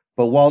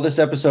 but while this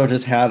episode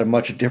has had a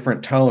much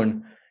different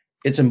tone,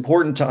 it's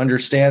important to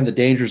understand the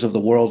dangers of the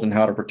world and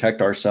how to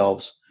protect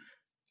ourselves.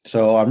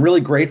 So I'm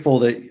really grateful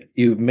that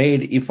you've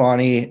made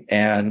Efani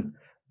and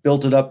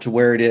built it up to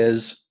where it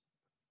is.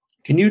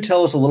 Can you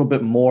tell us a little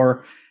bit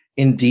more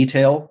in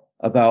detail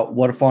about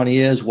what Efani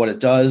is, what it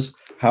does,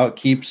 how it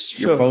keeps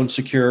your phone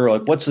secure?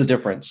 Like, what's the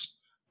difference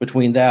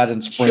between that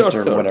and Sprint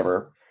or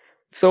whatever?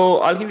 So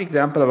I'll give you an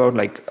example about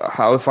like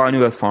how Efani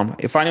was formed.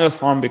 Efani was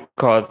formed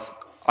because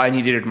I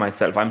needed it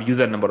myself. I'm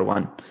user number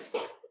one.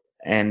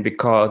 And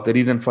because the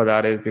reason for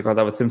that is because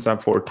I was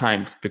SimSwap 4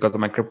 times because of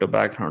my crypto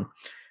background.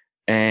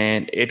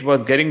 And it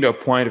was getting to a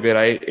point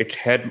where it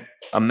had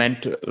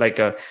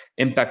a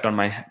impact on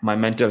my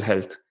mental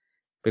health,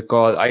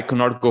 because I could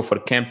not go for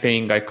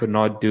camping. I could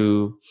not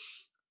do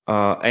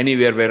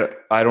anywhere where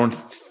I don't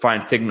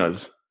find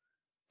signals.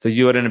 So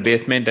you are in a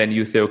basement and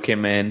you say, okay,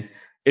 man,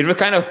 it was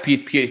kind of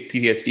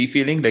PTSD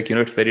feeling. Like,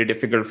 it's very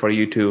difficult for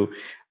you to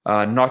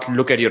not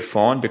look at your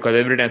phone, because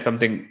every time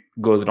something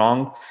goes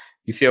wrong,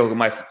 you say,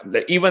 oh,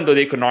 even though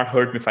they could not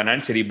hurt me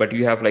financially, but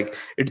you have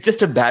it's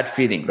just a bad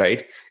feeling,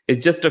 right?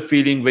 It's just a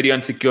feeling, very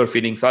insecure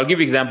feeling. So I'll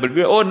give you an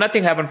example. Oh,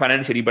 nothing happened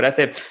financially, but I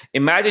said,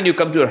 imagine you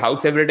come to your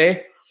house every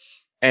day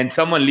and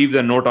someone leaves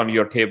a note on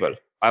your table.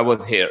 I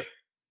was here,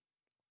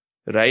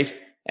 right?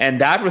 And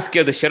that will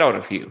scare the shit out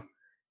of you.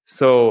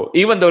 So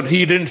even though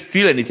he didn't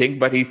steal anything,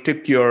 but he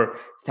took your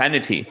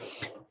sanity,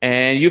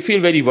 and you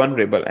feel very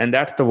vulnerable. And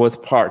that's the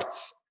worst part.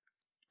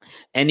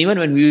 And even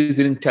when we use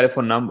using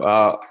telephone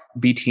number,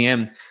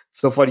 BTM,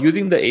 so for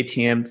using the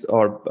ATMs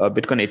or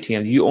Bitcoin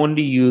ATMs, you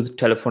only use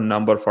telephone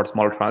number for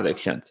small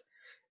transactions.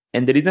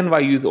 And the reason why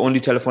you use only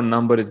telephone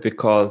number is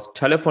because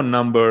telephone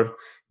number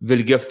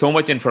will give so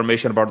much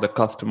information about the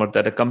customer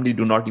that the company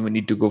do not even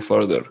need to go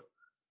further.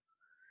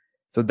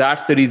 So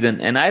that's the reason.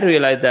 And I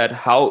realized that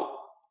how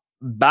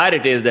bad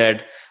it is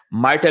that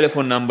my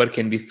telephone number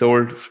can be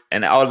sold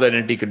and our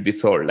identity could be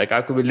sold. Like,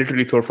 I could be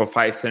literally sold for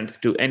 5 cents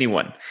to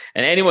anyone,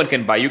 and anyone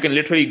can buy. You can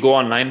literally go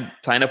online,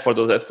 sign up for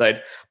those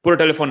websites, put a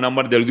telephone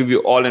number, they'll give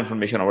you all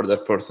information about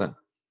that person,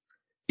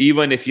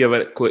 even if you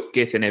have a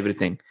case and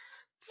everything.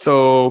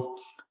 So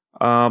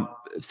I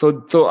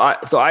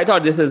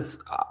thought this is,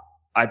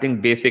 I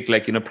think, basic,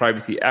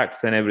 privacy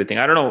acts and everything.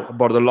 I don't know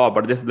about the law,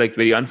 but this is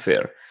very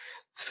unfair.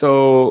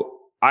 So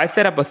I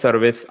set up a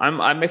service.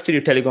 I'm actually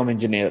a telecom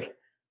engineer.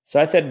 So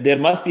I said there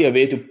must be a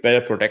way to better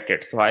protect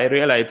it. So I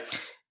realized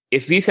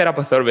if we set up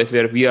a service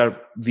where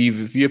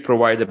we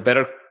provide a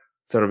better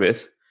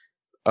service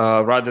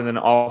rather than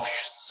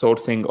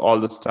outsourcing all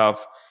the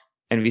stuff,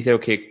 and we say,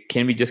 okay,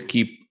 can we just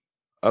keep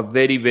a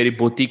very, very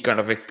boutique kind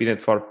of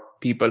experience for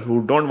people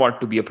who don't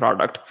want to be a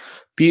product?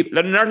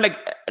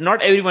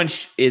 Not everyone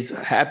is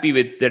happy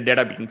with their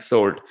data being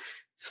sold.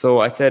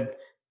 So I said,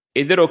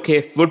 is it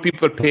okay? Would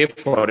people pay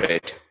for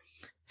it?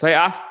 So I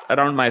asked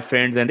around my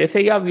friends, and they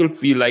say, yeah,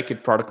 we like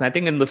it product. And I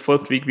think in the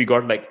first week, we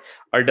got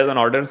a dozen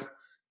orders.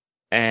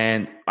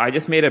 And I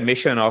just made a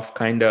mission of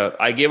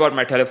I gave out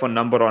my telephone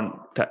number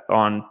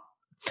on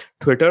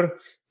Twitter,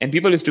 and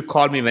people used to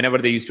call me whenever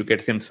they used to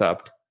get SIM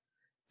swapped.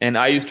 And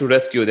I used to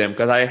rescue them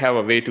because I have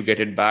a way to get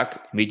it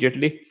back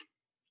immediately.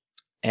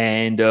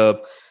 And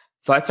so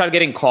I started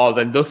getting calls,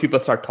 and those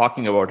people start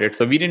talking about it.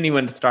 So we didn't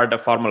even start a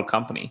formal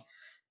company.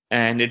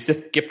 And it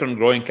just kept on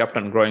growing,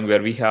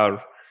 where we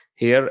have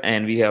here,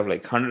 and we have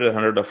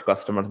hundreds of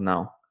customers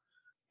now.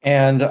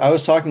 And I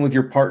was talking with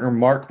your partner,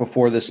 Mark,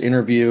 before this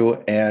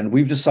interview, and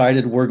we've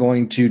decided we're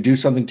going to do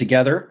something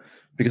together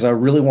because I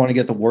really want to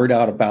get the word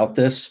out about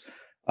this.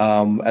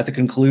 At the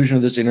conclusion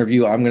of this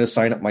interview, I'm going to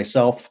sign up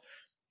myself.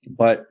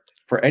 But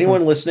for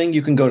anyone listening,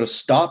 you can go to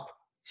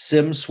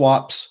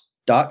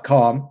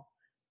stopsimswaps.com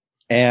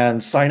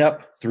and sign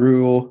up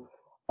through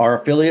our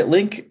affiliate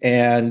link.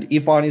 And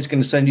Ifani is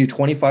going to send you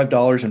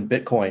 $25 in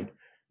Bitcoin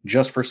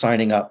just for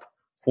signing up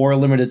for a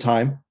limited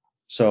time.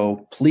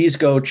 So please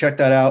go check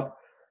that out.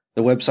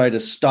 The website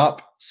is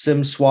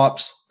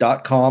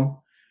stopsimswaps.com.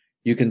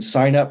 You can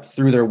sign up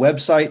through their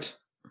website.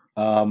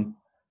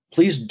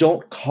 Please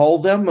don't call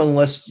them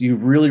unless you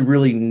really,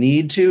 really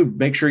need to.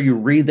 Make sure you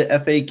read the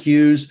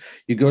FAQs,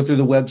 you go through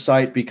the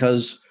website,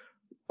 because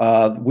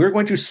we're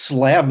going to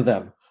slam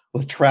them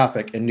with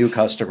traffic and new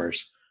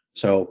customers.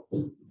 So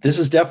this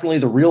is definitely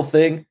the real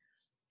thing.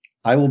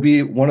 I will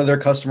be one of their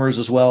customers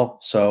as well.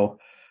 So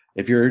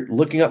if you're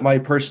looking up my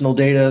personal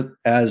data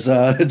as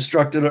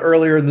instructed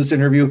earlier in this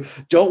interview,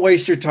 don't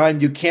waste your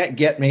time. You can't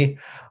get me.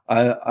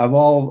 I'm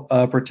all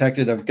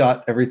protected. I've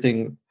got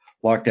everything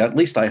locked down. At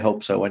least I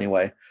hope so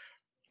anyway.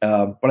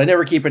 But I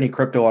never keep any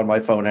crypto on my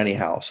phone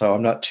anyhow, so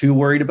I'm not too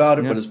worried about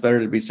it, but it's better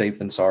to be safe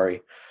than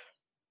sorry.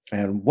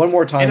 And one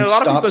more time,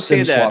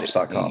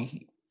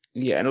 stopsimswaps.com.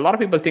 Yeah, and a lot of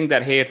people think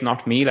that, hey, it's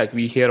not me. Like,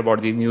 we hear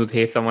about the news,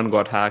 hey, someone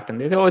got hacked, and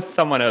they say, oh, it's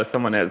someone else.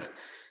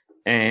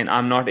 And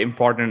I'm not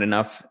important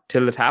enough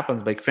till it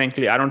happens. Like,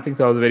 frankly, I don't think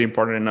so. I was very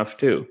important enough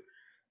too.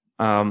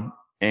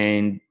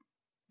 And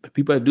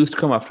people do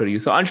come after you.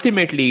 So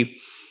ultimately,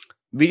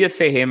 we just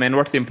say, hey, man,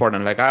 what's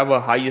important? Like, I have a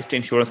highest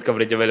insurance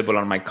coverage available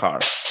on my car,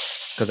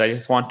 because I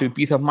just want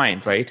peace of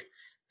mind, right?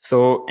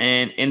 So,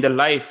 and in the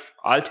life,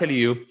 I'll tell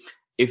you,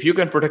 if you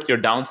can protect your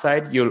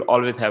downside, you'll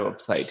always have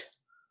upside.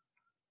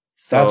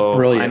 That's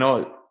brilliant. I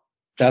know.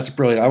 That's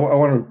brilliant. I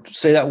want to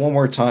say that one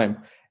more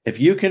time. If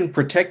you can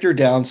protect your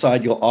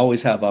downside, you'll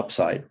always have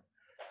upside.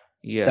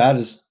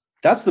 Yeah.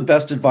 That's the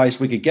best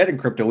advice we could get in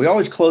crypto. We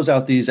always close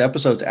out these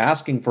episodes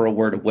asking for a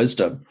word of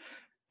wisdom.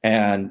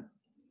 And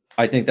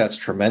I think that's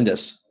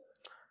tremendous.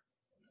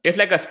 It's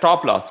like a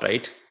stop loss,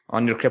 right?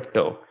 On your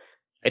crypto.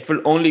 It will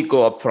only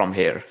go up from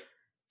here.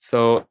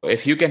 So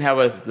if you can have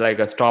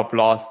a stop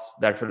loss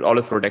that will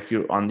always protect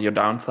you on your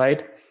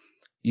downside,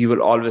 you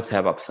will always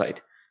have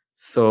upside.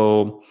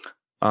 So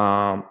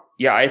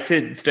I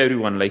say to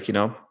everyone,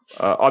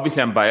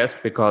 obviously I'm biased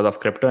because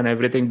of crypto and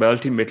everything, but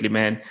ultimately,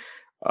 man,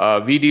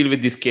 we deal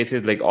with these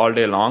cases like all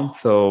day long.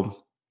 So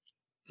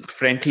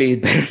frankly,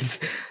 there's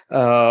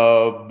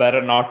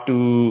better not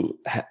to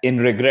in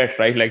regret,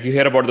 right? Like, you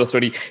hear about those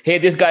stories. Hey,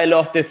 this guy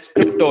lost this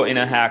crypto in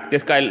a hack.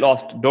 This guy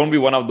lost. Don't be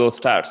one of those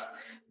stats.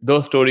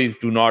 Those stories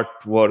do not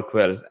work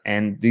well,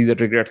 and these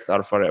regrets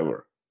are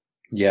forever.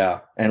 Yeah,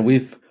 and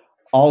we're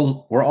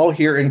all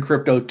here in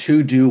crypto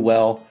to do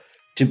well,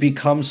 to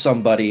become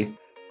somebody,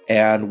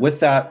 and with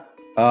that,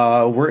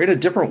 we're in a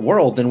different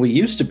world than we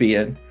used to be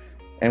in,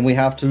 and we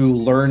have to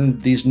learn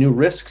these new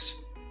risks.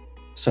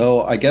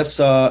 So I guess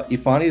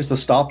Ifani is the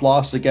stop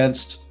loss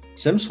against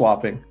SIM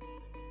swapping.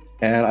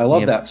 And I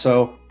love that.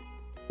 So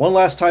one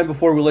last time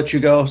before we let you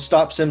go,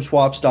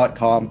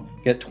 stopsimswaps.com.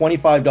 Get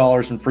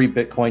 $25 in free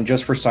Bitcoin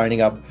just for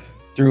signing up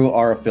through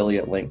our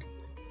affiliate link.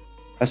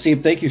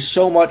 Haseeb, thank you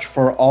so much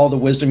for all the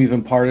wisdom you've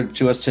imparted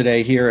to us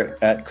today here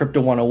at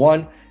Crypto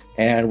 101.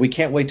 And we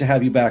can't wait to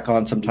have you back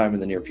on sometime in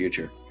the near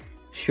future.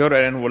 Sure,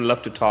 Aaron, would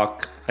love to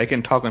talk. I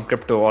can talk on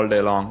crypto all day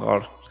long,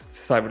 or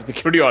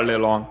cybersecurity all day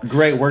long.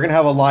 Great. We're going to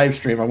have a live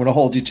stream. I'm going to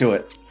hold you to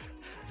it.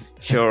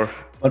 Sure.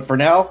 But for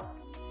now,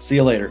 see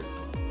you later.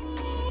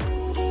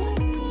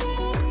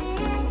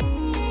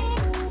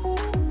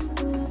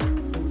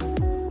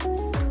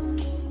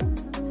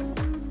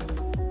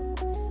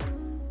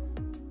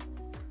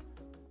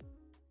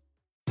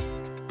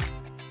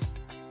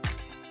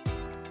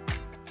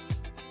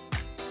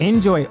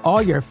 Enjoy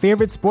all your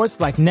favorite sports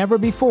like never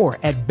before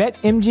at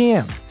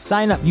BetMGM.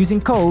 Sign up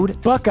using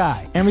code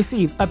Buckeye and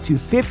receive up to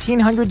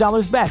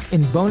 $1,500 back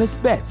in bonus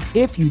bets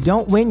if you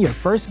don't win your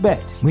first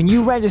bet. When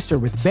you register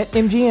with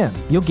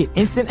BetMGM, you'll get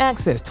instant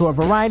access to a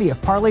variety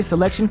of parlay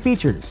selection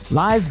features,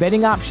 live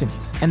betting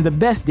options, and the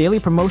best daily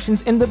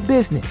promotions in the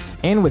business.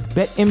 And with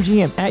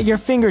BetMGM at your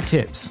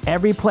fingertips,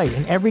 every play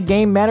and every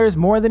game matters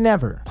more than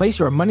ever. Place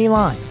your money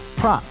line,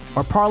 prop,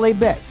 or parlay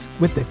bets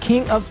with the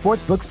king of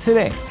sportsbooks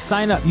today.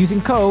 Sign up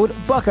using code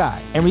Buckeye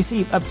and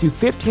receive up to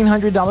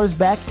 $1,500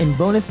 back in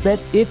bonus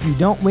bets if you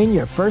don't win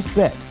your first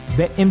bet.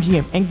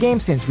 BetMGM and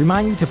GameSense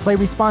remind you to play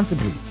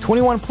responsibly.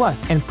 21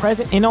 plus and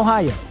present in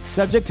Ohio,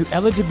 subject to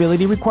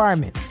eligibility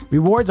requirements.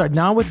 Rewards are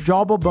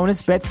non-withdrawable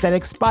bonus bets that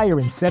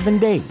expire in 7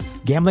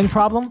 days. Gambling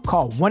problem?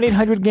 Call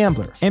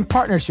 1-800-GAMBLER. In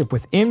partnership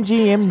with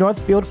MGM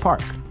Northfield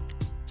Park.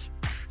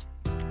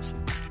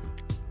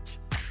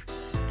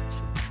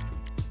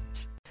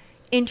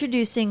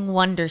 Introducing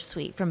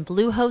Wondersuite from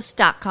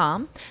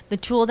Bluehost.com, the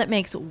tool that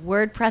makes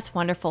WordPress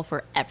wonderful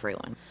for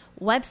everyone.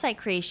 Website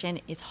creation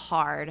is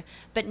hard,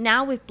 but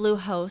now with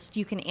Bluehost,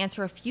 you can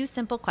answer a few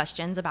simple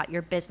questions about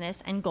your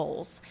business and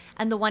goals,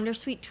 and the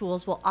Wondersuite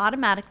tools will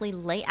automatically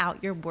lay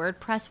out your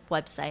WordPress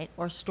website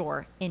or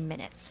store in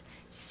minutes.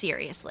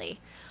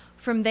 Seriously.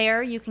 From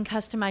there, you can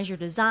customize your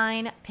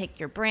design, pick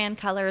your brand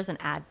colors, and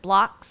add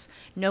blocks.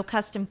 No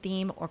custom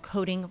theme or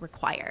coding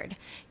required.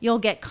 You'll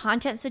get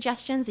content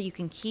suggestions that you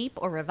can keep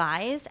or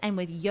revise, and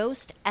with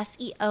Yoast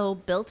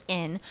SEO built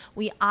in,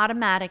 we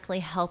automatically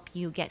help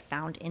you get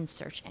found in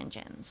search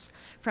engines.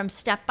 From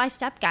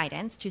step-by-step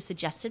guidance to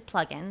suggested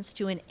plugins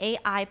to an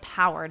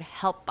AI-powered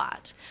help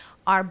bot,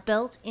 our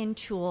built-in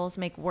tools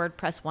make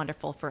WordPress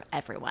wonderful for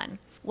everyone.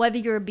 Whether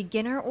you're a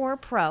beginner or a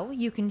pro,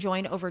 you can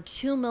join over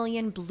 2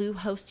 million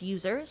Bluehost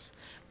users.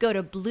 Go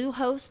to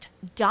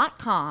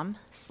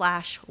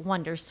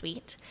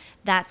bluehost.com/wondersuite.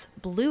 That's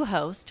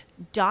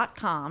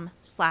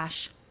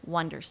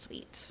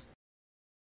bluehost.com/wondersuite.